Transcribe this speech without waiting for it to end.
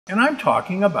And I'm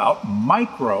talking about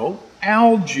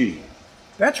microalgae.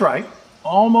 That's right,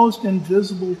 almost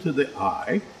invisible to the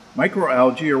eye.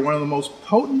 Microalgae are one of the most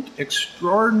potent,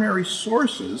 extraordinary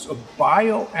sources of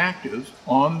bioactives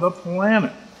on the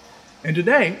planet. And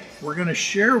today, we're going to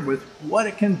share with what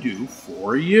it can do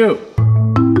for you.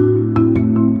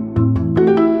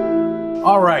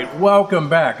 All right, welcome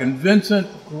back. And Vincent,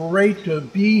 great to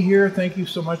be here. Thank you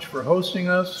so much for hosting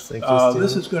us. Thank you, Steve.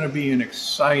 This is going to be an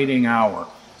exciting hour.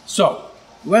 So,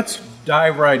 let's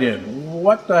dive right in.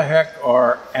 What the heck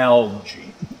are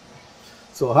algae?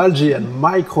 So algae and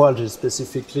microalgae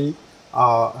specifically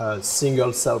are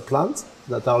single-cell plants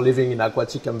that are living in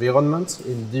aquatic environments,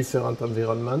 in different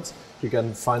environments. You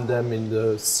can find them in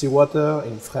the seawater,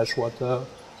 in fresh water,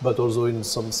 but also in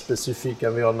some specific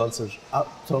environments such as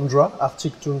tundra,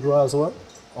 Arctic tundra as well,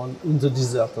 and in the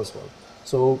desert as well.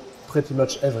 So pretty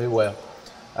much everywhere.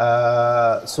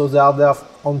 So they are there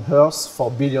on Earth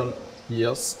for billion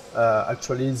years.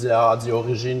 Actually, they are at the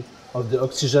origin of the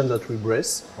oxygen that we breathe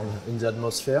in the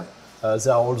atmosphere. They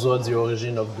are also at the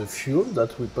origin of the fuel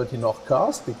that we put in our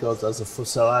cars, because as a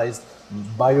fossilized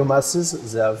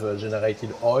biomasses, they have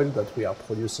generated oil that we are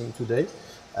producing today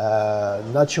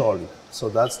naturally. So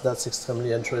that's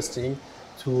extremely interesting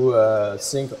to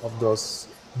think of those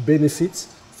benefits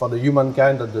for the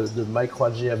humankind that the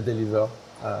microalgae have delivered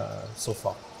so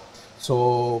far.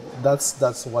 So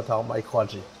that's what are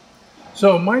microalgae.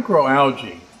 So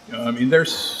microalgae, they're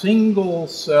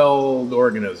single-celled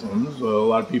organisms. A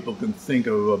lot of people can think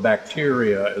of a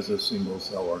bacteria as a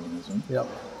single-cell organism. Yeah.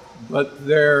 But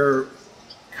they're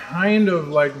kind of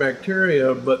like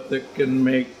bacteria, but they can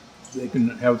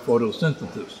have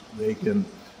photosynthesis. They can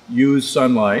use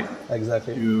sunlight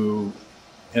Exactly.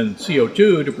 and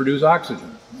CO2 to produce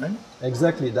oxygen, right?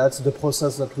 Exactly. That's the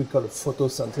process that we call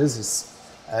photosynthesis.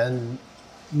 And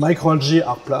microalgae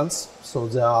are plants, so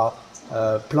they are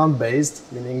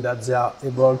plant-based, meaning that they are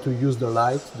able to use the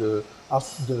light, the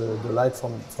light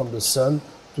from the sun,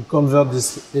 to convert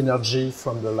this energy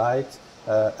from the light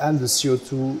and the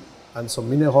CO2 and some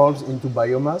minerals into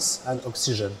biomass and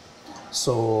oxygen.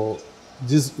 So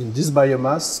in this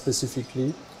biomass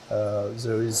specifically,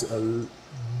 there is a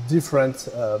different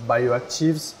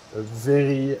bioactives,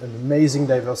 an amazing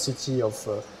diversity of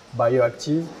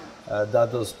bioactive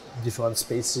that those different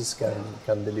species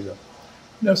can deliver.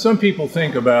 Now, some people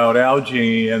think about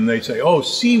algae and they say, oh,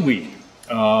 seaweed.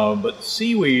 But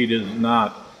seaweed is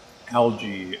not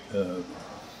algae.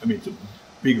 It's a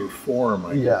bigger form,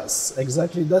 I guess. Yes,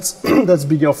 exactly. That's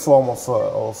bigger form of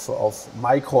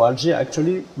microalgae.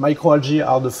 Actually, microalgae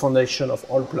are the foundation of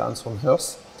all plants on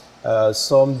Earth.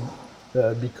 Some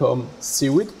become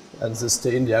seaweed and they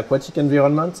stay in the aquatic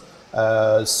environment.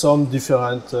 Some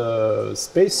different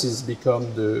species become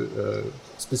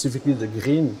specifically the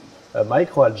green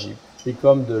microalgae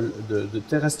become the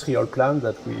terrestrial plant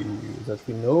that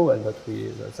we know and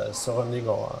that are surrounding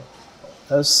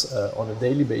us on a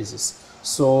daily basis.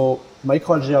 So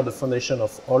microalgae are the foundation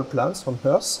of all plants on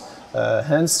Earth.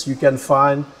 Hence, you can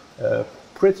find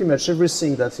pretty much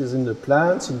everything that is in the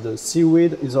plant, in the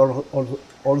seaweed, is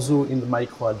also in the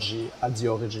microalgae at the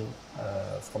origin,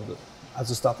 as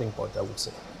a starting point, I would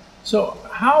say. So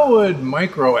how would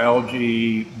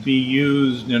microalgae be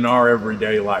used in our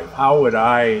everyday life? How would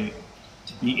I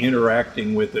be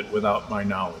interacting with it without my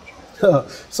knowledge?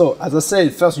 So as I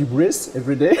said, first you breathe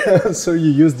every day. So you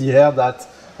use the air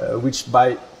which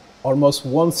by almost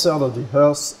 1/3 of the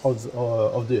Earth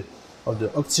of the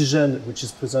oxygen which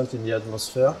is present in the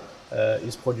atmosphere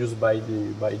is produced by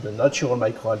the natural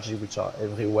microalgae which are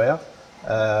everywhere.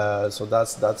 So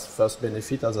that's first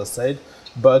benefit, as I said.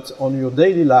 But on your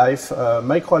daily life,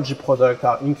 microalgae products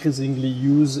are increasingly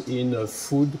used in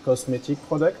food, cosmetic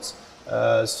products.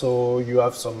 So you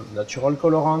have some natural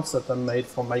colorants that are made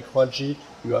from microalgae.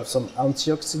 You have some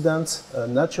antioxidants,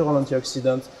 natural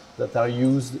antioxidants that are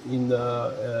used in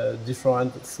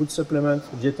different food supplements,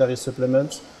 dietary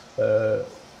supplements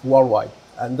worldwide.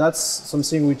 And that's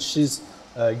something which is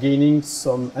gaining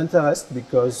some interest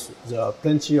because there are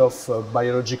plenty of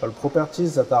biological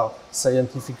properties that are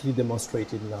scientifically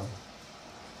demonstrated now.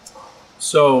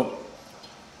 So,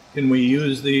 can we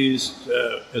use these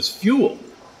as fuel?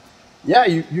 Yeah,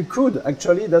 you could.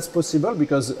 Actually, that's possible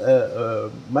because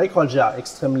microalgae are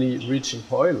extremely rich in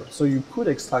oil. So you could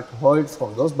extract oil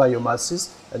from those biomasses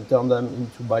and turn them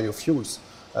into biofuels.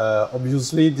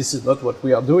 Obviously, this is not what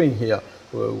we are doing here.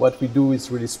 What we do is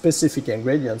really specific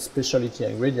ingredients, specialty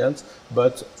ingredients,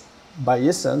 but by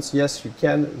essence, yes, you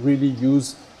can really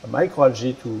use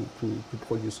microalgae to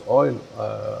produce oil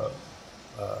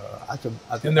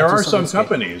And there at a are some certain scale.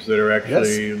 companies that are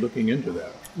actually looking into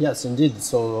that. Yes, indeed.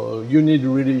 So you need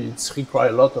really, it's require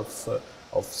a lot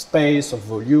of space, of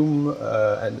volume,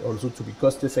 and also to be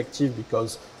cost effective,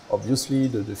 because obviously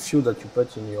the fuel that you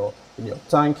put in your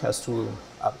tank has to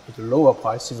at a lower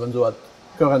price, even though at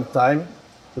current time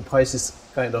the price is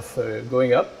kind of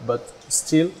going up, but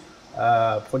still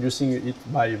producing it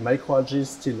by microalgae is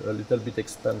still a little bit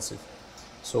expensive.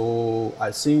 So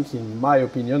I think, in my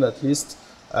opinion at least,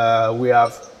 we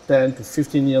have 10 to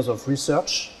 15 years of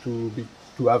research to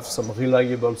have some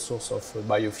reliable source of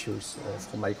biofuels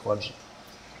from microalgae.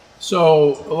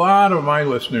 So a lot of my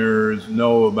listeners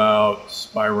know about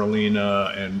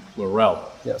spirulina and chlorella.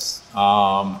 Yes.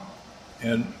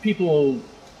 And people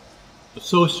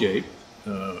associate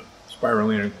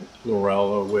spirulina and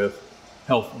chlorella with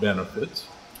health benefits.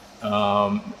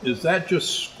 Is that just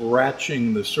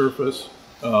scratching the surface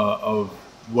of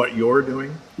what you're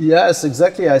doing? Yes,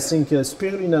 exactly. I think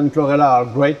spirulina and chlorella are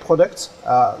great products,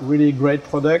 really great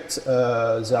products.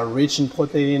 They are rich in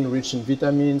protein, rich in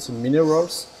vitamins and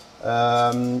minerals.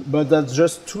 But that's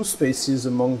just two species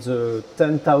among the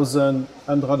 10,000,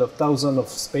 hundreds of thousands of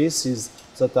species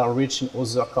that are rich in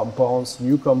other compounds,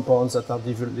 new compounds that are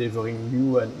delivering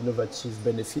new and innovative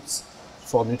benefits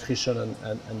for nutrition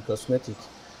and cosmetic.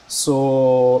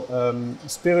 So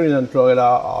spirulina and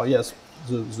chlorella are, yes,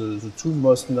 the two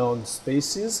most known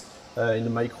species in the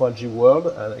microalgae world,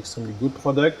 an extremely good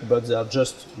product, but they are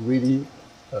just really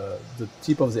the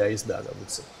tip of the iceberg, I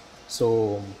would say.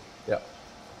 So, yeah.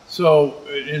 So,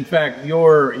 in fact,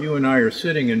 you and I are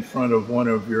sitting in front of one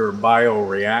of your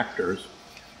bioreactors,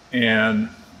 and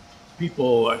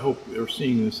people, I hope are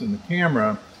seeing this in the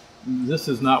camera. This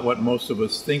is not what most of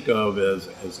us think of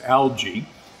as algae.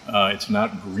 It's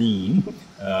not green.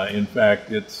 In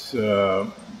fact, it's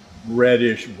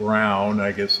reddish brown,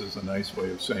 I guess is a nice way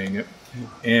of saying it.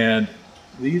 And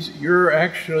you're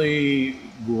actually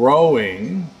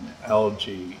growing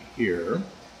algae here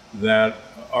that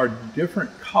are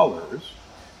different colors.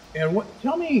 And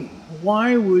tell me,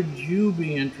 why would you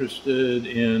be interested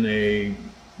in a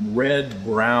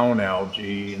red-brown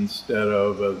algae instead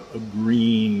of a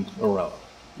green chlorella?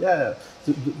 Yeah,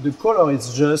 the color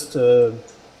is just a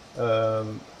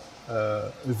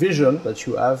vision that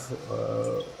you have,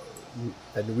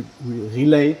 and we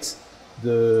relate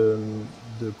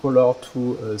the color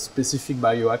to a specific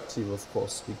bioactive, of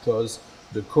course, because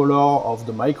the color of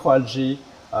the microalgae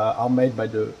are made by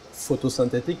the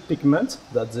photosynthetic pigment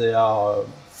that they are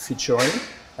featuring,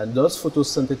 and those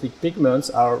photosynthetic pigments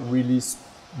are really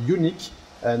unique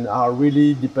and are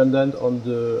really dependent on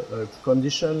the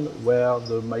condition where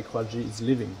the microalgae is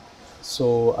living.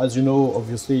 So, as you know,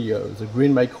 obviously the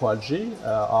green microalgae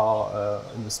are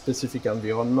in a specific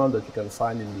environment that you can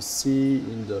find in the sea,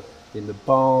 in the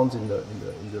ponds, in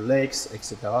the lakes,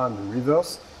 etc., and the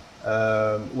rivers.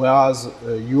 Whereas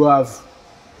you have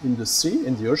in the sea,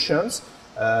 in the oceans,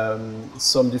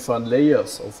 some different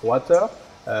layers of water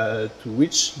to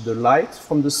which the light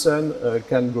from the sun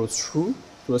can go through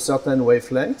to a certain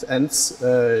wavelength, and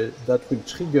that will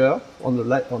trigger on the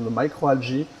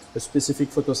microalgae a specific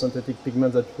photosynthetic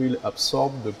pigment that will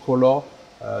absorb the color,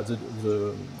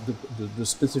 the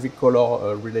specific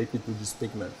color related to this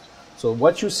pigment. So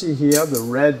what you see here, the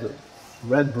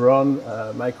red-brown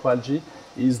microalgae,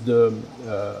 is the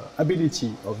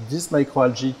ability of this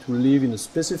microalgae to live in a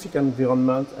specific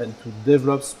environment and to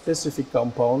develop specific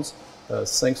compounds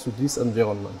thanks to this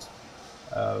environment.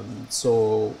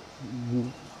 So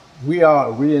we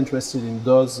are really interested in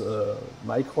those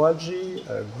microalgae,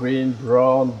 green,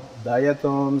 brown,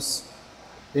 diatoms,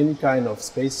 any kind of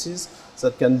species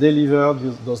that can deliver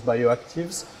those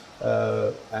bioactives,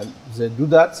 and they do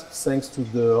that thanks to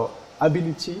the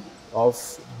ability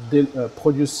of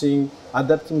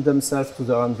adapting themselves to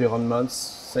their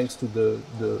environments, thanks to the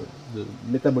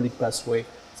metabolic pathway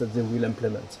that they will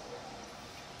implement.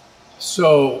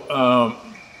 So,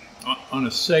 on a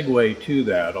segue to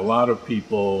that, a lot of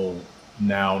people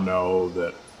now know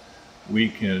that we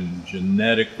can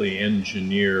genetically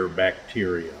engineer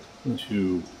bacteria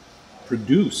to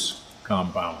produce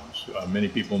compounds. Many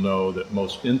people know that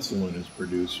most insulin is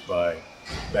produced by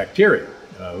bacteria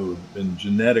who have been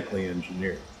genetically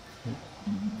engineered.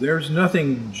 There's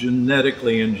nothing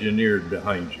genetically engineered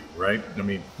behind you, right? I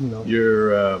mean, no.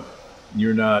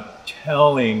 You're not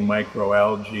telling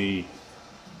microalgae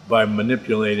by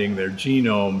manipulating their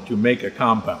genome to make a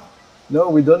compound. No,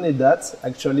 we don't need that.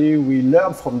 Actually, we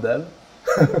learn from them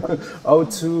how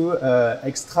to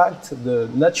extract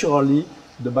naturally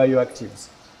the bioactives.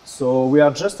 So we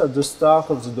are just at the start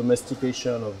of the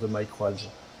domestication of the microalgae.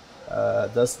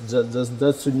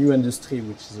 That's a new industry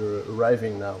which is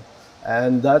arriving now,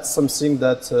 and that's something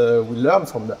that we learn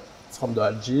from the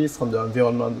algae, from the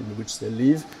environment in which they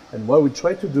live. And what we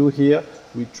try to do here,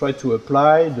 we try to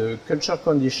apply the culture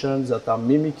conditions that are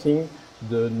mimicking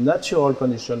the natural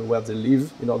condition where they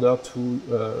live in order to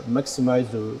maximize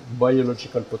the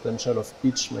biological potential of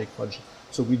each microalgae.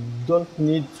 So we don't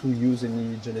need to use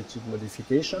any genetic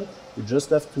modification. We just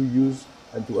have to use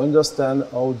and to understand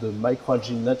how the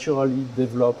microalgae naturally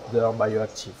develop their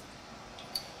bioactive.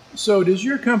 So does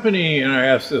your company, and I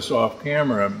asked this off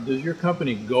camera, does your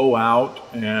company go out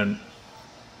and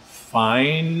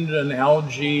find an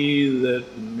algae that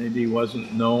maybe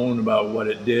wasn't known about what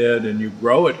it did, and you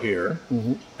grow it here,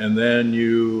 and then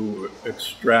you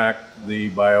extract the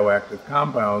bioactive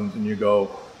compounds, and you go,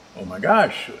 oh my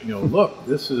gosh, look,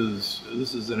 this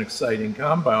is an exciting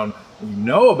compound. We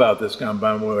know about this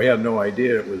compound, but we had no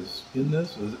idea it was in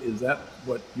this. Is that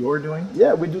what you're doing?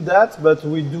 Yeah, we do that, but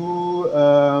we do,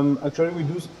 actually we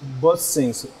do both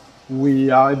things. We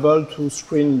are able to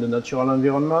screen the natural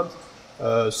environment,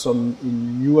 some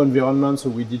in new environments, so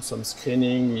we did some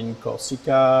screening in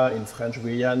Corsica, in French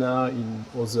Guiana, in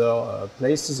other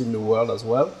places in the world as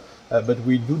well. But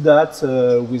we do that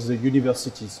with the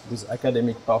universities, with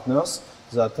academic partners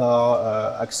that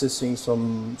are accessing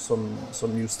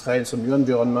some new strain, some new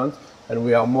environment, and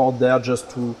we are more there just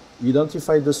to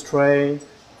identify the strain,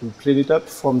 to clean it up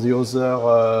from the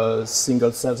other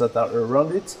single cells that are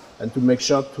around it, and to make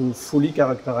sure to fully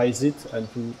characterize it and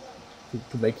to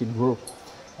make it grow.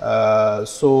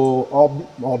 So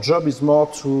our job is more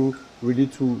to really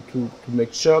to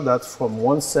make sure that from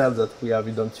one cell that we have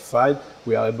identified,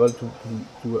 we are able to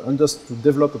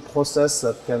develop a process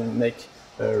that can make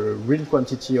a real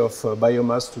quantity of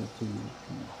biomass to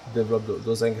develop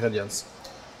those ingredients.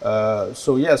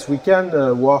 So yes, we can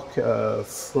work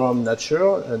from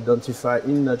nature, identify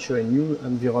in nature, in new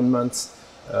environments,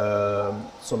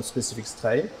 some specific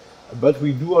strain. But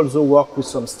we do also work with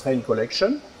some strain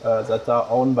collection that are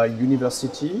owned by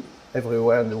university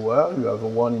everywhere in the world. You have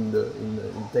one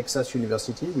in Texas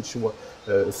University, which is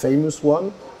a famous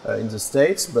one in the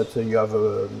States, but you have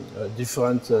a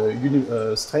different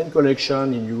strain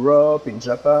collection in Europe, in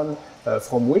Japan,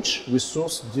 from which we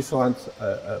source different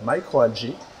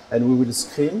microalgae, and we will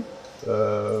screen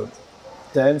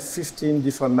 10, 15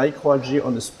 different microalgae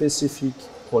on a specific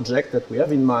project that we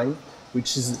have in mind,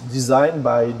 which is designed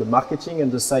by the marketing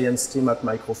and the science team at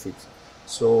Microphyt.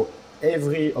 So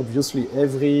obviously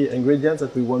every ingredient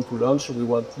that we want to launch,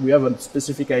 we have a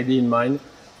specific idea in mind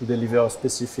to deliver a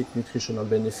specific nutritional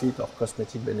benefit or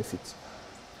cosmetic benefit.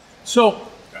 So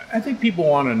I think people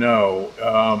want to know,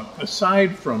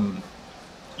 aside from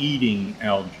eating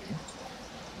algae,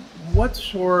 what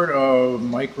sort of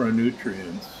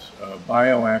micronutrients,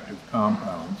 bioactive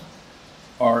compounds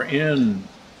are in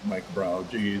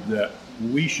microalgae that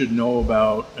we should know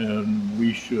about and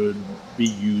we should be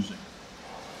using?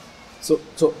 So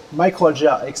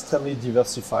microalgae are extremely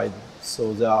diversified.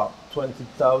 So there are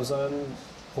 20,000,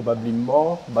 probably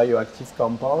more, bioactive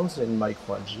compounds in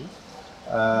microalgae.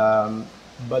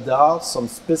 But there are some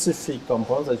specific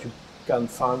compounds that you can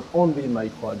find only in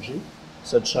microalgae,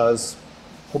 such as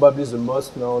probably the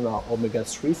most known are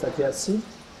omega-3 fatty acids.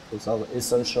 Those are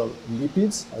essential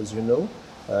lipids, as you know.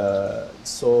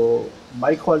 So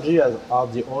microalgae are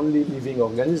the only living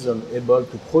organism able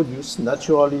to produce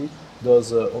naturally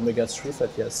those omega-3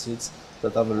 fatty acids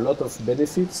that have a lot of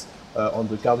benefits on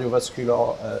the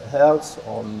cardiovascular health,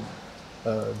 on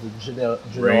the general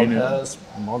health,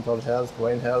 mental health,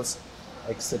 brain health,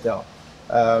 etc.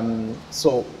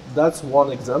 So that's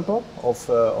one example of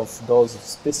those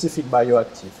specific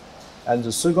bioactive. And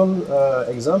the second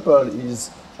example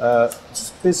is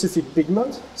specific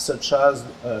pigment, such as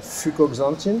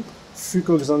fucoxanthin.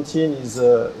 Fucoxanthin is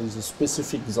a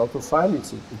specific xanthophile.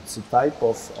 It's a type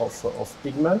of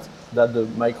pigment that the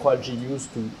microalgae use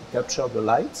to capture the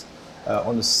light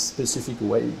on a specific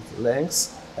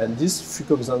wavelength. And this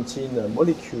fucoxanthin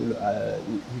molecule,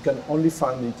 you can only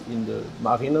find it in the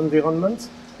marine environment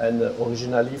and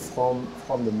originally from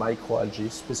the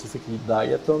microalgae, specifically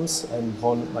diatoms and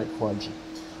brown microalgae.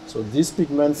 So this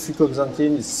pigment,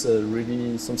 fucoxanthin, is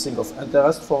really something of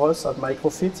interest for us at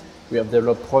Microphyt. We have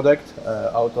developed product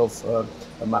out of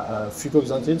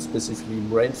fucoxanthin, specifically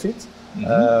BrainFit.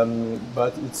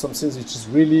 But it's something which is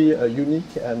really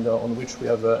unique and on which we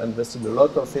have invested a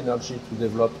lot of energy to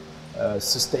develop a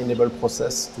sustainable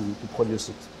process to produce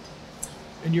it.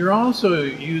 And you're also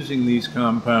using these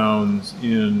compounds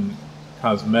in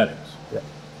cosmetics. Yeah.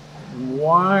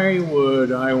 Why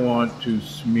would I want to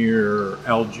smear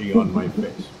algae on my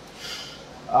face?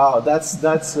 That's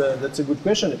a good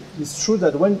question. It's true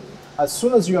that as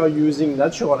soon as you are using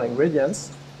natural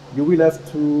ingredients, you will have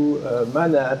to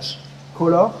manage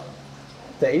color,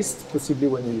 taste, possibly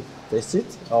when you taste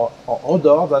it, or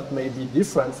odor that may be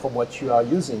different from what you are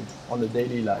using on a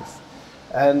daily life.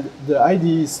 And the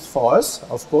idea is for us,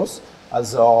 of course,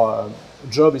 as our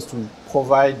job is to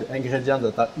provide ingredients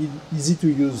that are easy to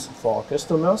use for our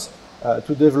customers,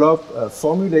 to develop a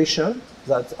formulation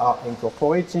that are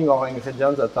incorporating our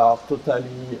ingredients that are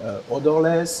totally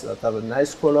odorless, that have a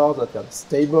nice color, that are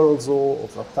stable also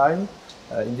over time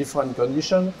in different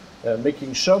conditions,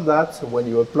 making sure that when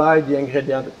you apply the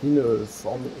ingredient in a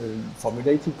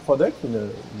formulated product, in a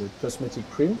cosmetic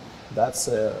cream, that's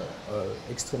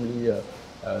extremely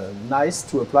nice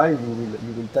to apply.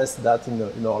 You will test that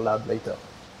in our lab later.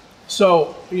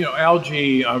 So,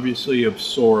 algae obviously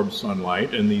absorb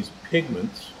sunlight, and these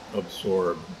pigments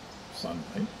absorb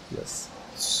sunlight. Yes.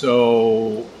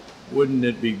 So, wouldn't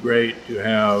it be great to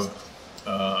have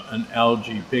an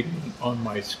algae pigment on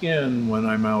my skin when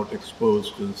I'm out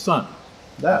exposed to the sun?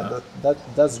 Yeah,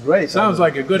 that's great. Sounds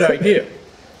like a good idea.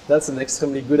 That's an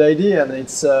extremely good idea, and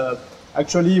it's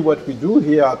actually what we do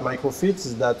here at Microphyt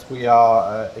is that we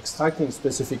are extracting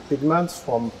specific pigments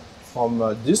from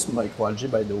this microalgae,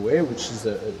 by the way, which is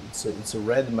it's a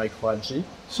red microalgae.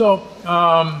 So,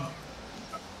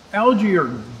 algae are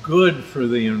good for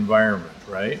the environment,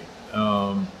 right?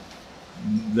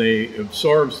 They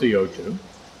absorb CO2,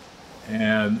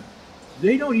 and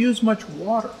they don't use much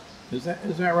water. Is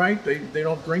that right? They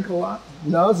don't drink a lot?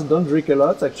 No, they don't drink a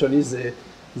lot. Actually,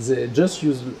 they just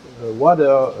use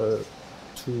water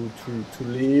to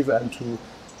live and to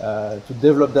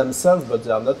develop themselves, but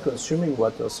they are not consuming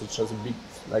water, such as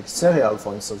like cereal,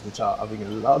 for instance, which are having a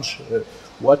large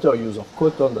water use, or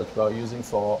cotton that we are using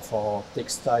for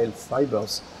textile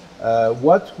fibers.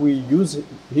 What we use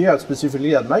here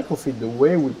specifically at Microphyt, the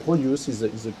way we produce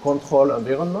is a controlled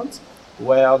environment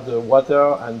where the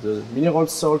water and the mineral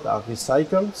salt are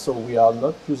recycled, so we are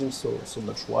not using so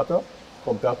much water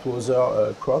compared to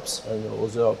other crops and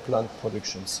other plant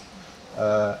productions.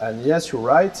 And yes, you're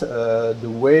right, the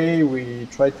way we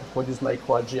try to produce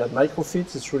microalgae at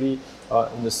Microphyt is really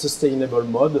in a sustainable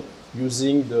mode,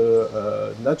 using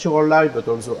the natural light but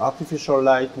also artificial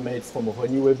light made from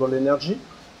renewable energy.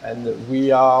 And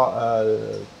we are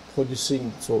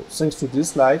producing, so thanks to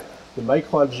this light, the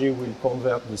microalgae will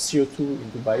convert the CO2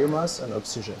 into biomass and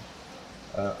oxygen.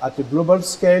 At a global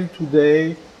scale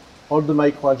today, all the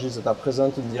microalgae that are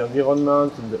present in the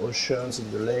environment, in the oceans,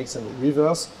 in the lakes and the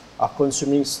rivers, are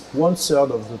consuming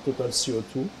 1/3 of the total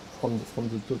CO2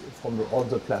 from all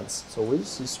the plants. So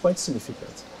it's quite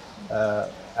significant.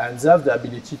 And they have the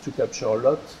ability to capture a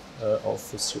lot of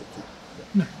CO2.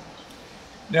 Yeah.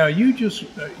 Now,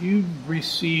 you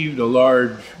received a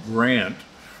large grant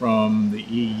from the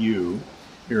EU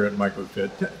here at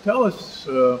Microphyt. Tell us,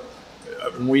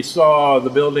 we saw the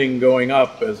building going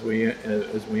up as we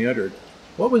entered.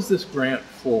 What was this grant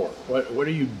for? What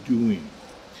are you doing?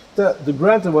 The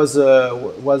grant was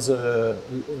a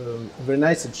very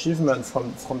nice achievement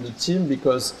from the team,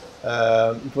 because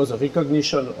it was a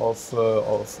recognition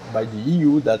by the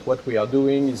EU that what we are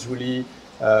doing is really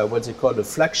what they call the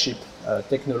flagship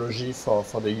technology for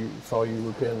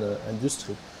European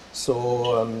industry.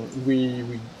 So we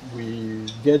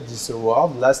get this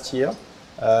award last year,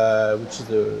 which is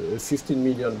a 15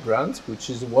 million grant, which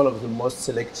is one of the most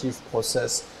selective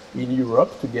process in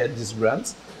Europe to get this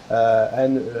grant.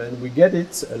 And we get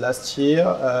it last year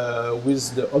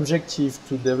with the objective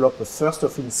to develop a first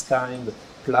of its kind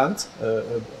plant,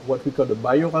 what we call a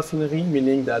bioraffinery,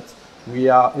 meaning that we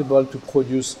are able to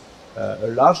produce a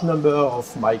large number of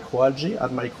microalgae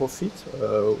at Microphyt.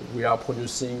 We are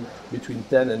producing between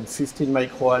 10 and 15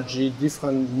 microalgae,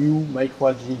 different new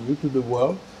microalgae new to the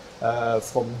world.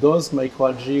 From those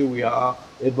microalgae, we are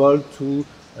able to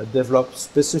develop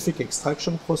specific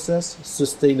extraction process,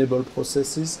 sustainable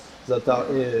processes that are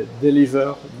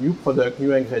deliver new product,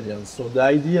 new ingredients. So the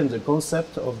idea and the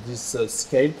concept of this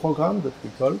scale program that we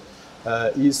call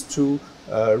is to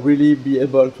really be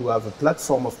able to have a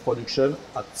platform of production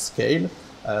at scale,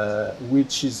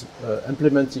 which is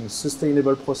implementing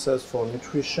sustainable process for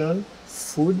nutrition,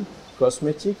 food,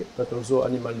 cosmetic, but also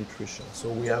animal nutrition. So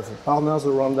we have partners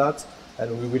around that,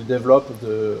 and we will develop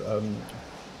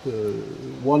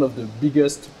one of the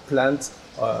biggest plants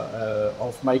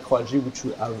of microalgae, which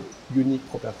will have unique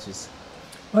properties.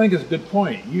 I think it's a good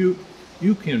point.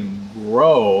 You can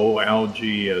grow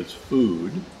algae as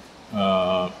food,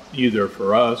 either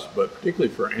for us, but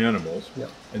particularly for animals. Yeah.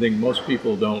 I think most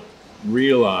people don't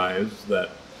realize that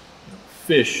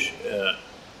fish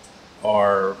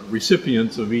are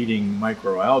recipients of eating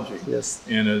microalgae. Yes.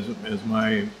 And as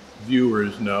my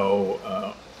viewers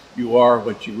know, you are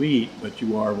what you eat, but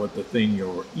you are what the thing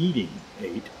you're eating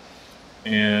ate.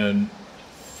 And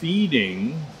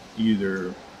feeding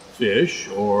either fish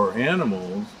or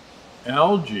animals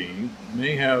algae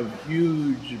may have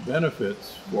huge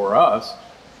benefits for us,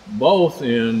 both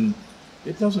in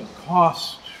it doesn't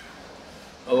cost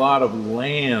a lot of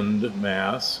land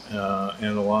mass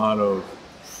and a lot of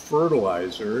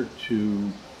fertilizer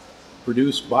to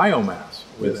produce biomass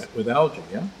with algae,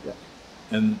 yeah? Yeah.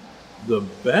 And the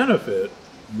benefit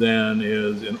then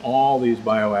is in all these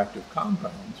bioactive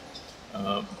compounds.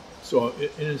 So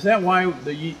is that why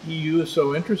the EU is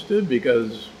so interested?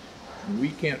 Because we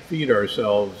can't feed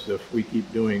ourselves if we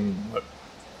keep doing what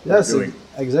we're doing.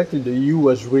 Exactly. The EU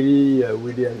was really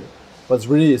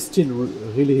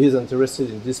is interested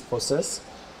in this process.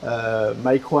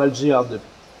 Microalgae are the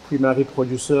primary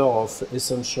producer of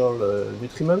essential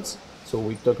nutriments. So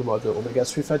we talk about the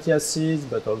omega-3 fatty acids,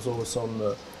 but also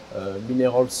some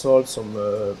mineral salts, some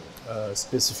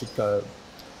specific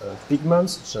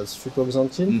pigments such as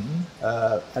phytoxanthin.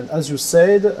 And as you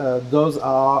said, those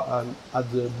are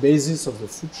at the basis of the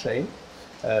food chain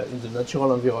in the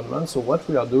natural environment. So what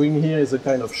we are doing here is a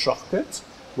kind of shortcut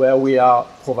where we are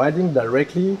providing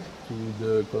directly to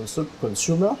the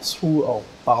consumers through our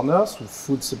partners, through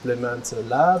food supplement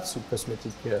labs, through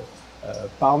cosmetic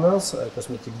partners,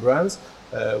 cosmetic brands.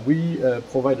 We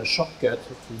provide a shortcut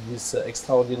to this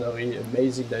extraordinary,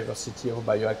 amazing diversity of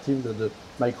bioactive that the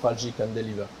microalgae can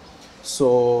deliver.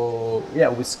 So yeah,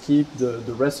 we skip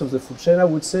the rest of the food chain, I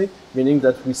would say, meaning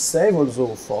that we save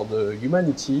also for the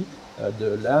humanity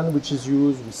the land which is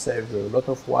used, we save a lot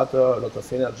of water, a lot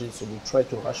of energy, so we try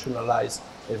to rationalize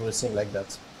everything like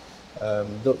that.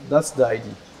 That's the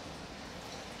idea.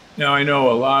 Now I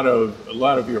know a lot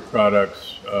of your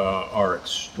products are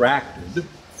extracted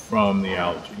from the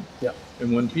algae. Yeah.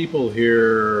 And when people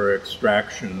hear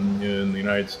extraction in the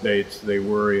United States, they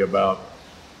worry about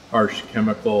harsh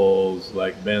chemicals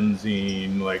like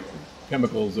benzene, like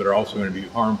chemicals that are also going to be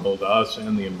harmful to us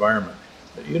and the environment.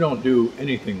 But you don't do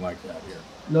anything like that here.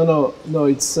 No.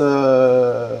 It's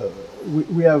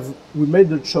we made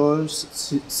the choice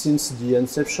since the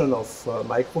inception of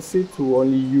Microphyt to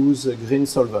only use green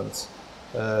solvents,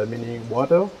 meaning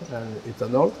water and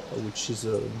ethanol, which is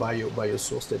a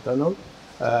bio-sourced ethanol,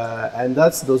 and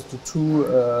that's those two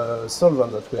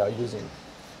solvents that we are using,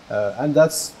 and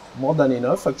that's more than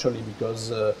enough actually,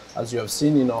 because as you have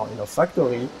seen in our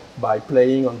factory, by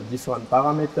playing on the different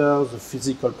parameters, the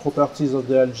physical properties of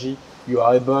the algae, you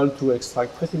are able to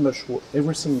extract pretty much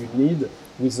everything you need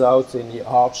without any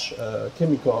harsh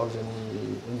chemicals,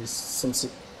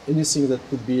 anything that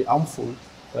could be harmful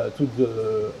to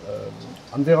the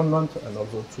environment and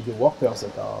also to the workers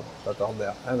that are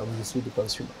there, and obviously the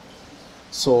consumer.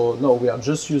 So no, we are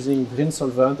just using green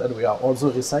solvent, and we are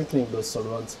also recycling those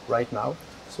solvents right now.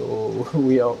 So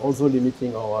we are also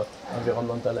limiting our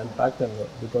environmental impact and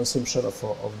the consumption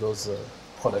of those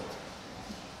products.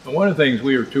 And one of the things,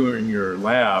 we were touring your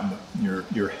lab,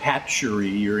 your hatchery,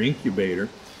 your incubator,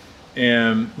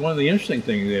 and one of the interesting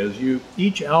things is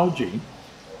each algae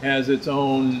has its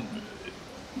own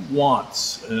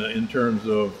wants in terms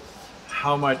of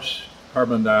how much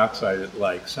carbon dioxide it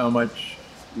likes, how much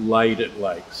light it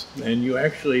likes, and you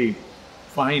actually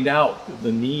find out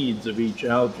the needs of each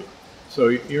algae. So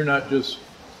you're not just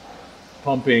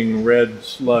pumping red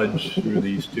sludge through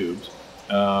these tubes.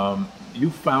 You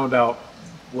found out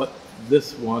what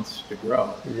this wants to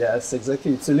grow. Yes,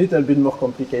 exactly. It's a little bit more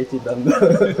complicated than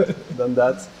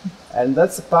that. And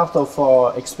that's part of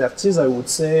our expertise, I would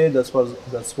say. That's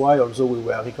why also we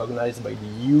were recognized by the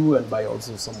EU and by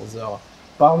also some other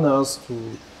partners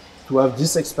to have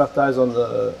this expertise on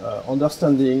the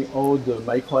understanding how the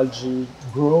microalgae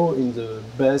grow in the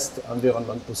best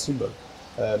environment possible,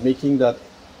 making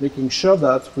sure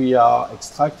that we are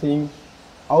extracting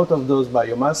out of those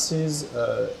biomasses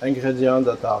ingredients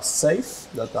that are safe,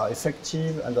 that are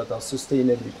effective, and that are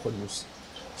sustainably produced.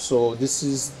 So this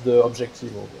is the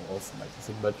objective of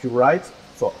Microphyt. But you're right,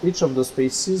 for each of the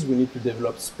species we need to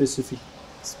develop specific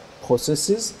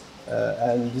processes,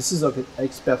 and this is our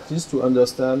expertise to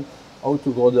understand how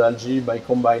to grow the algae by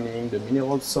combining the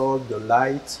mineral salt, the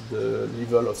light, the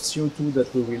level of CO2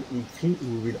 that we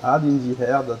will add in the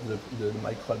air that the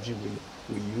microalgae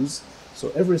will use.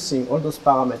 So everything, all those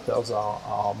parameters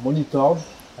are monitored,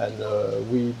 and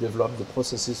we develop the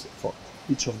processes for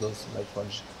each of those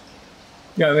microalgae.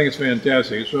 Yeah, I think it's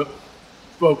fantastic. So,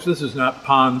 folks, this is not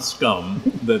pond scum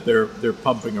that they're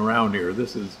pumping around here.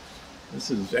 This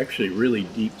is actually really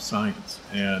deep science,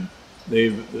 and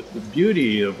the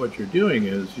beauty of what you're doing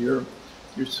is you're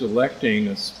selecting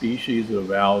a species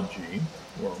of algae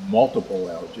or multiple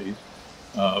algae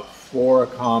for a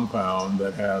compound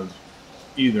that has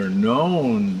either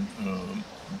known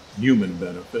human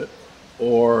benefit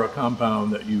or a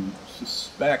compound that you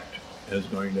suspect is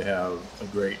going to have a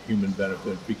great human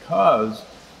benefit because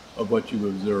of what you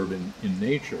observe in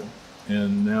nature.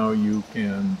 And now you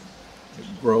can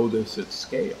grow this at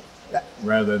scale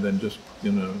rather than just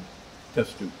in a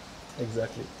test tube.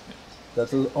 Exactly.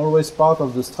 That is always part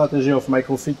of the strategy of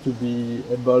Microphyt, to be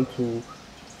able to,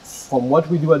 from what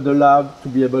we do at the lab, to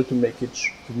be able to make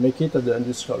it at the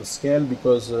industrial scale,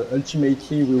 because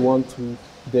ultimately we want to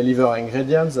deliver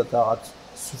ingredients that are at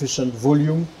sufficient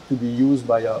volume to be used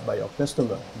by our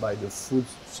customer, by the food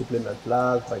supplement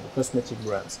labs, by the cosmetic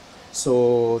brands.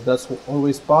 So that's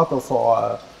always part of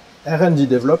our R&D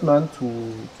development,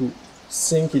 to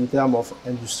think in terms of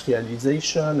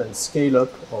industrialization and scale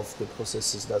up of the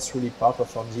processes. That's really part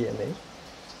of our DNA.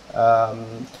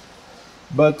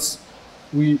 But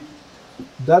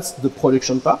that's the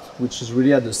production part, which is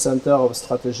really at the center of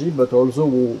strategy, but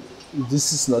also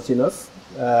this is not enough.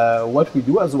 What we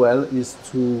do as well is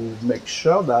to make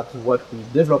sure that what we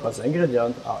develop as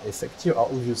ingredients are effective, are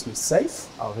obviously safe,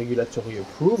 are regulatory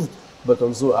approved, but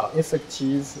also are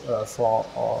effective for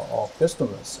our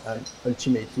customers and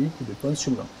ultimately to the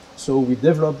consumer. So we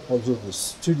develop also the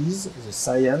studies, the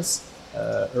science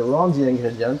around the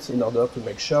ingredients in order to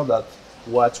make sure that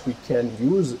what we can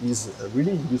use is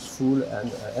really useful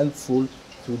and helpful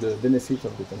to the benefit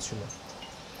of the consumer.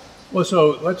 Well,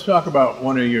 so let's talk about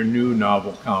one of your new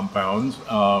novel compounds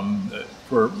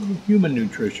for human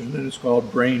nutrition, and it's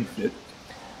called BrainFit.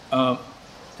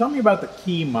 Tell me about the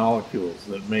key molecules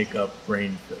that make up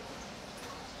BrainFit.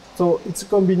 So it's a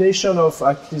combination of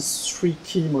at least 3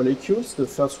 key molecules. The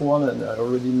first one, and I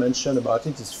already mentioned about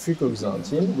it, is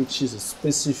fucoxanthin, which is a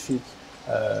specific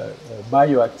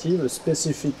bioactive, a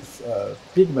specific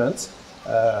pigment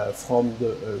from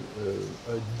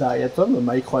a diatom, a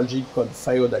microalgae called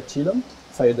Phaeodactylum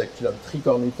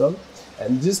tricornitum.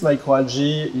 And this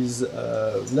microalgae is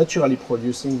naturally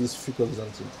producing this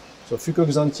fucoxanthin. So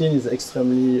fucoxanthin is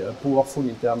extremely powerful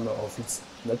in terms of its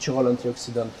natural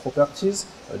antioxidant properties.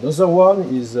 Another one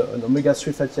is an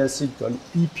omega-3 fatty acid called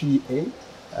EPA,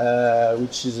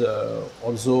 which is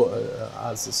also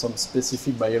has some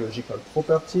specific biological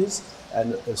properties.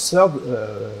 And a third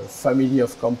family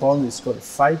of compounds is called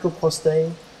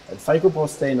phycoprostane. And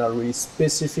phycoprostane are really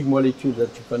specific molecules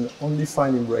that you can only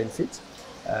find in BrainFit.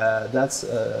 That's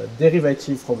a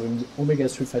derivative from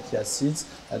omega-3 fatty acids,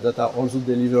 and that are also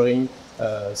delivering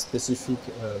specific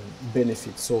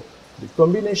benefits. So the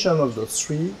combination of those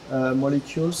 3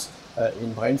 molecules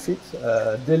in BrainFit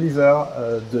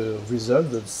deliver the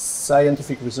result, the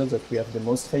scientific results that we have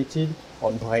demonstrated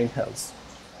on brain health.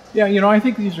 Yeah, you know, I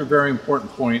think these are very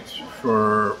important points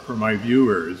for my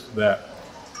viewers, that,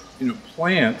 you know,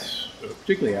 plants,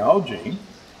 particularly algae,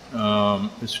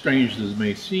 as strange as it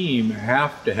may seem,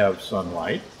 have to have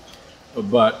sunlight,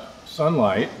 but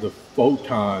sunlight, the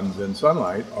photons in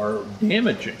sunlight, are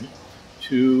damaging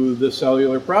to the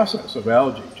cellular process of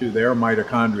algae, to their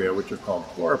mitochondria, which are called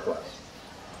chloroplasts.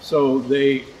 So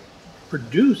they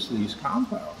produce these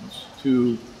compounds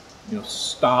to, you know,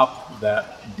 stop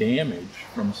that damage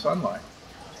from sunlight.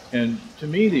 And to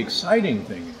me, the exciting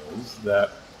thing is that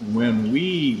when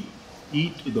we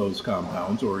eat those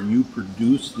compounds, or you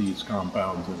produce these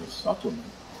compounds in a supplement,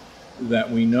 that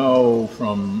we know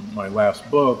from my last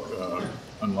book,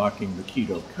 Unlocking the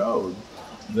Keto Code,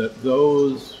 that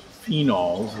those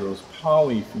phenols, those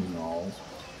polyphenols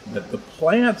that the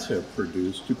plants have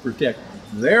produced to protect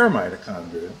their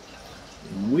mitochondria,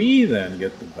 we then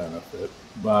get the benefit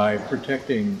by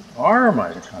protecting our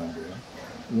mitochondria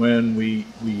when we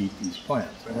eat these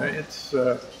plants. And it's,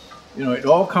 you know, it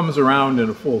all comes around in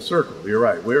a full circle. You're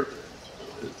right. We're,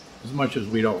 as much as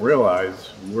we don't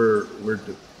realize, we're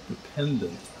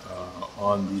dependent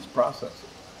on these processes.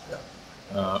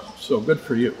 So good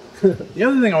for you. The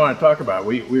other thing I want to talk about,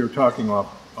 we were talking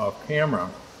off camera,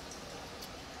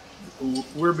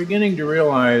 we're beginning to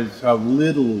realize how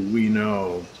little we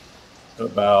know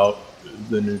about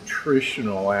the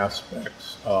nutritional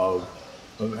aspects of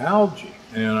algae.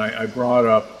 And I brought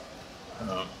up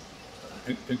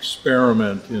an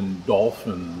experiment in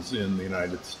dolphins in the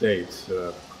United States.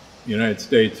 The United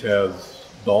States has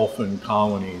dolphin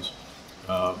colonies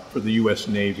for the U.S.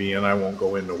 Navy, and I won't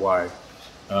go into why.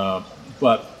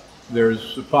 But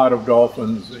there's a pod of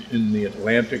dolphins in the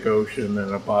Atlantic Ocean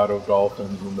and a pod of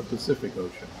dolphins in the Pacific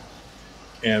Ocean.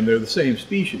 And they're the same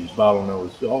species,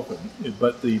 bottlenose dolphin.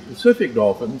 But the Pacific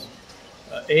dolphins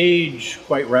age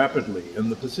quite rapidly, and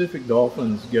the Pacific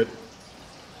dolphins get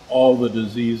all the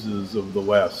diseases of the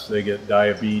West. They get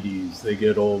diabetes, they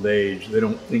get old age, they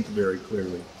don't think very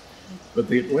clearly. But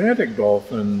the Atlantic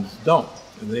dolphins don't.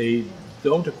 They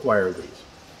don't acquire these.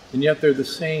 And yet they're the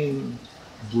same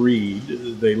breed.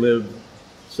 They live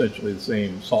essentially the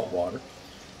same salt water.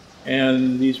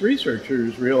 And these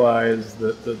researchers realized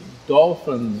that the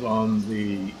dolphins on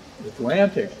the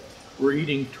Atlantic were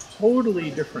eating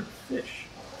totally different fish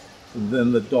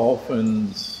than the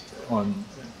dolphins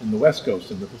in the West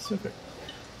Coast in the Pacific.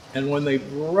 And when they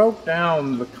broke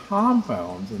down the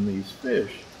compounds in these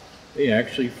fish, they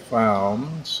actually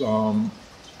found some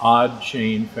odd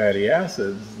chain fatty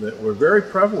acids that were very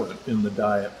prevalent in the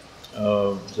diet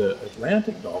of the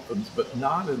Atlantic dolphins, but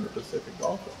not in the Pacific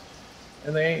dolphins.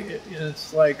 And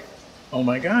it's like, oh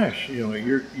my gosh,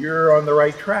 you're on the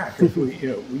right track. If we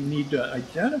need to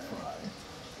identify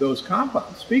those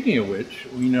compounds. Speaking of which,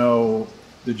 we know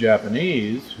the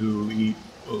Japanese, who eat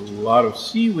a lot of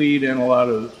seaweed and a lot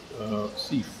of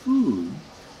seafood,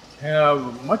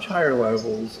 have much higher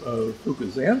levels of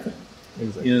fucoxanthin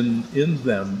in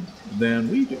them than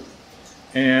we do.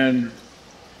 And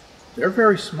they're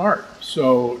very smart.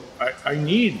 So I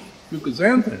need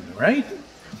fucoxanthin, right?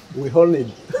 We all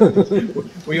need.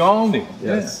 We all need.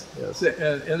 Yes. Yeah. Yes.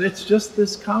 And it's just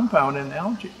this compound in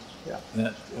algae.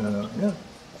 Yeah. Yeah.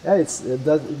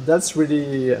 That's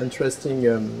really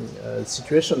interesting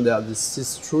situation there. This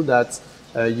is true that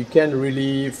you can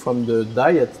really, from the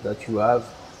diet that you have,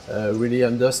 really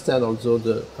understand also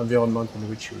the environment in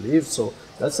which you live. So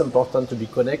that's important to be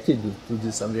connected to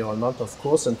this environment, of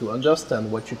course, and to understand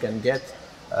what you can get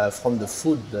from the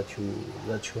food that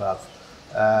you have.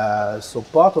 So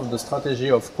part of the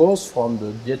strategy, of course, from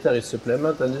the dietary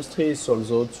supplement industry is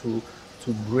also to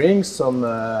bring some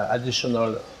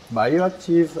additional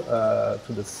bioactive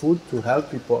to the food to help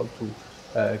people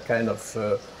to kind of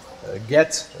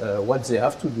get what they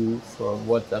have to do, from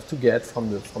what they have to get from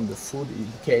the food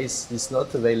in case it's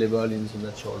not available in the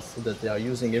natural food that they are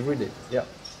using every day. Yeah.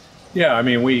 Yeah, I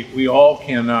mean, we all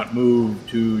cannot move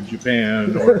to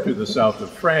Japan or to the south of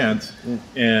France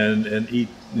and eat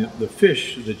the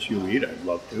fish that you eat. I'd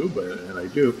love to, and I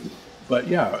do. But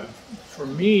yeah, for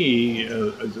me,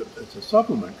 as a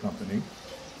supplement company,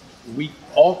 we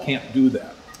all can't do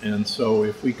that. And so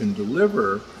if we can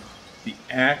deliver the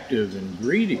active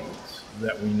ingredients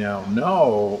that we now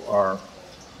know are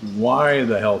why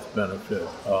the health benefit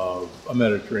of a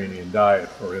Mediterranean diet,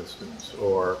 for instance,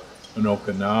 or an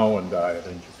Okinawan diet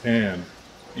in Japan,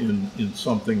 in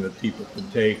something that people can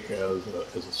take as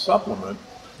a supplement,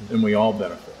 then we all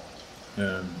benefit.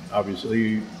 And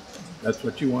obviously, that's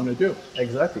what you want to do.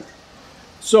 Exactly.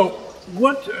 So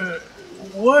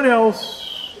what else?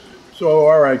 So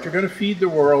all right, you're going to feed the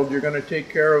world. You're going to take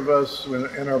care of us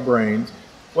and our brains.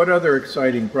 What other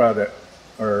exciting product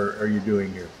are you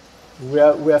doing here?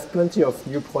 We have plenty of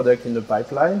new products in the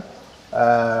pipeline.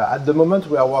 At the moment,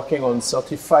 we are working on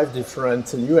 35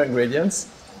 different new ingredients,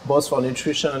 both for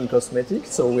nutrition and cosmetics.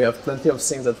 So we have plenty of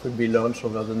things that will be launched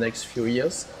over the next few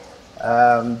years.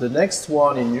 The next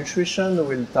one in nutrition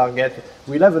we'll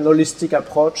have an holistic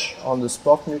approach on the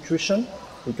sport nutrition,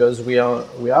 because we are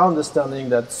understanding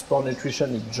that sport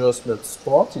nutrition is just not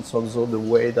sport, it's also the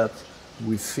way that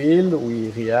we feel, we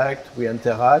react, we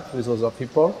interact with other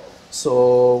people.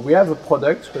 So we have a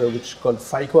product which is called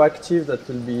MICROALGAE that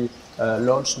will be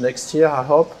launched next year, I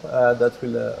hope, that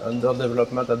will under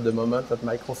development at the moment at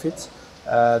Microphyt,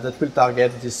 that will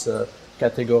target this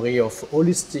category of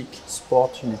holistic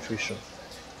sport nutrition.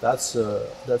 That's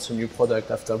a new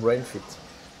product after BrainFit.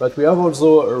 But we have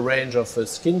also a range of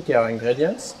skincare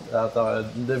ingredients that are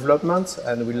in development,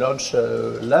 and we launched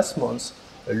last month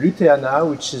Luteana,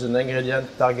 which is an ingredient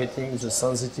targeting the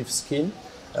sensitive skin,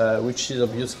 which is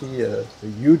obviously a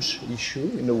huge issue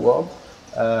in the world.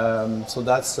 So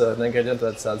that's an ingredient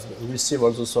that has received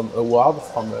also some award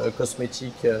from a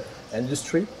cosmetic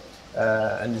industry,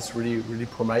 and it's really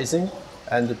promising.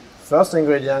 And the first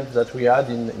ingredient that we add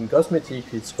in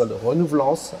cosmetic is called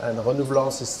Renouvelance, and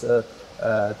Renouvelance is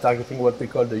targeting what we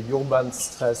call the urban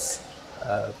stress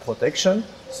protection.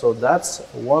 So that's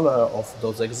one of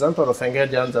those examples of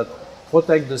ingredients that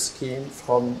protect the skin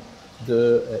from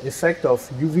the effect of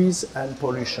UVs and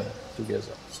pollution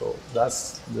together. So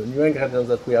that's the new ingredient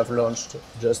that we have launched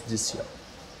just this year.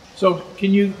 So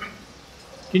can you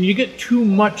get too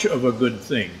much of a good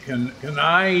thing? Can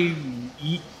I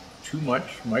eat too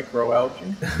much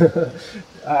microalgae?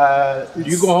 Do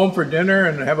you go home for dinner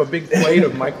and have a big plate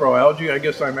of microalgae, I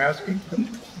guess I'm asking?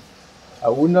 I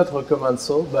would not recommend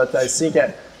so, but I think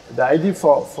The idea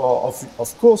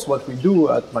of course, what we do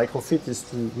at Microphyt is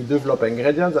we develop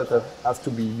ingredients that have to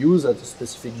be used at a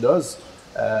specific dose,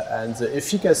 and the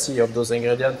efficacy of those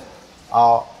ingredients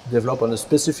are developed on a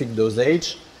specific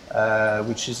dosage,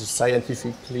 which is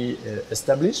scientifically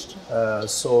established.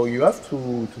 So you have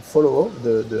to follow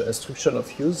the instruction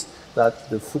of use that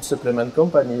the food supplement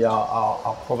company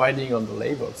are providing on the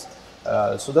labels.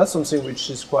 So that's something which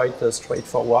is quite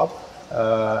straightforward,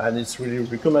 and it's really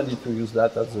recommended to use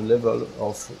that at the level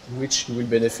of which you will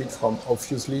benefit from,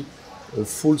 obviously,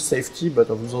 full safety, but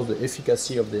also the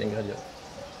efficacy of the ingredient.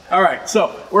 All right,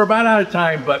 so we're about out of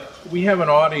time, but we have an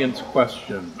audience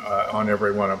question on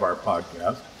every one of our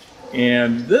podcasts.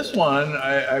 And this one,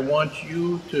 I want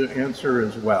you to answer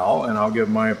as well, and I'll give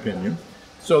my opinion.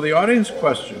 So the audience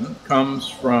question comes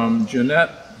from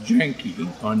Jeanette Jenke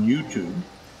on YouTube.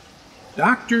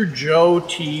 Dr. Joe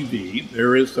TV,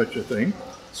 there is such a thing,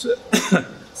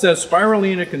 says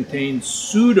spirulina contains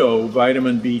pseudo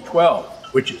vitamin B12,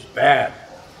 which is bad.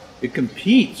 It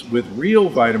competes with real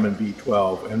vitamin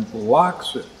B12 and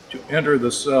blocks it to enter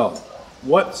the cell.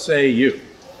 What say you?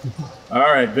 All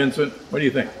right, Vincent, what do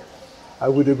you think? I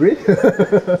would agree.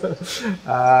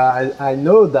 I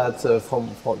know that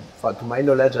to my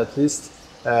knowledge at least,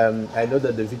 I know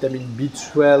that the vitamin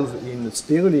B12 in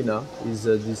spirulina is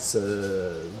this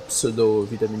pseudo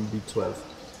vitamin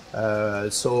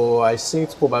B12. So I think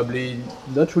it's probably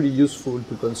not really useful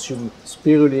to consume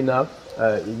spirulina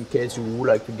in case you would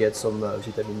like to get some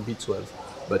vitamin B12.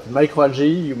 But in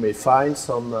microalgae, you may find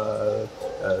some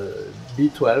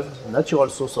B12, natural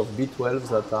source of B12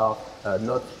 that are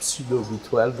not pseudo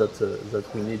B12 that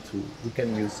we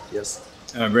can use. Yes.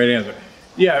 Great answer.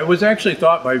 Yeah, it was actually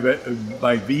thought by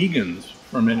vegans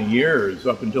for many years,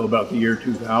 up until about the year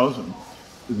 2000,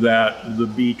 that the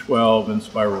B12 in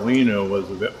spirulina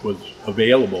was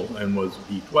available and was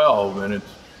B12, and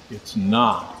it's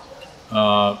not.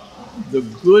 The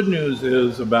good news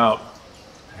is about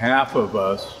half of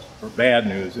us, or bad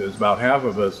news is about half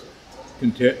of us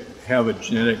can have a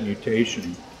genetic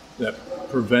mutation that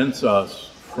prevents us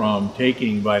from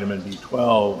taking vitamin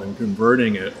B12 and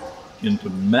converting it into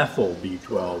methyl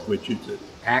B12, which is an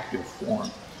active form.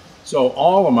 So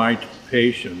all of my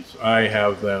patients, I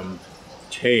have them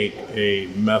take a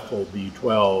methyl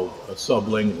B12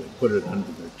 sublingually, put it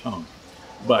under their tongue.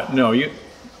 But no, you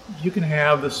can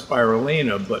have the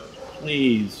spirulina, but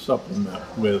please supplement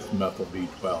with methyl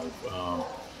B12.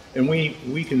 And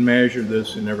we can measure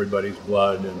this in everybody's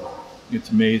blood, and it's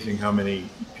amazing how many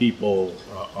people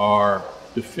are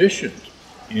deficient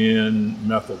in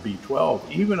methyl B12,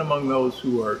 even among those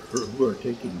who are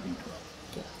taking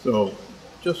B12. So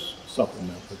just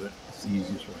supplement with it. It's the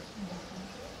easiest way.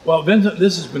 Well, Vincent,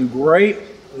 this has been great.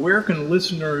 Where can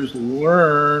listeners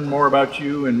learn more about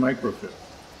you and Microphyt?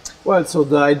 Well, so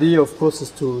the idea, of course,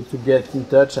 is to get in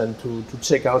touch and to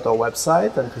check out our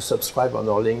website and to subscribe on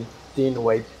our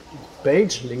LinkedIn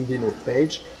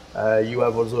page. You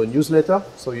have also a newsletter,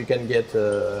 so you can get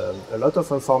a lot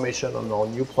of information on our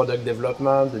new product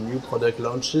development, the new product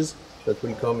launches that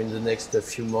will come in the next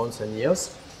few months and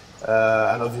years.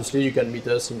 And obviously you can meet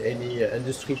us in any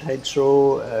industry trade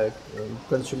show,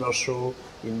 consumer show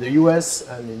in the US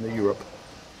and in Europe.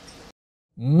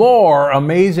 More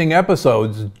amazing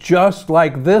episodes just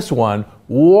like this one.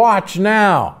 Watch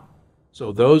now.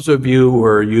 So those of you who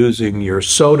are using your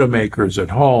soda makers at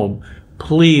home,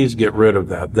 please get rid of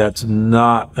that. That's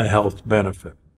not a health benefit.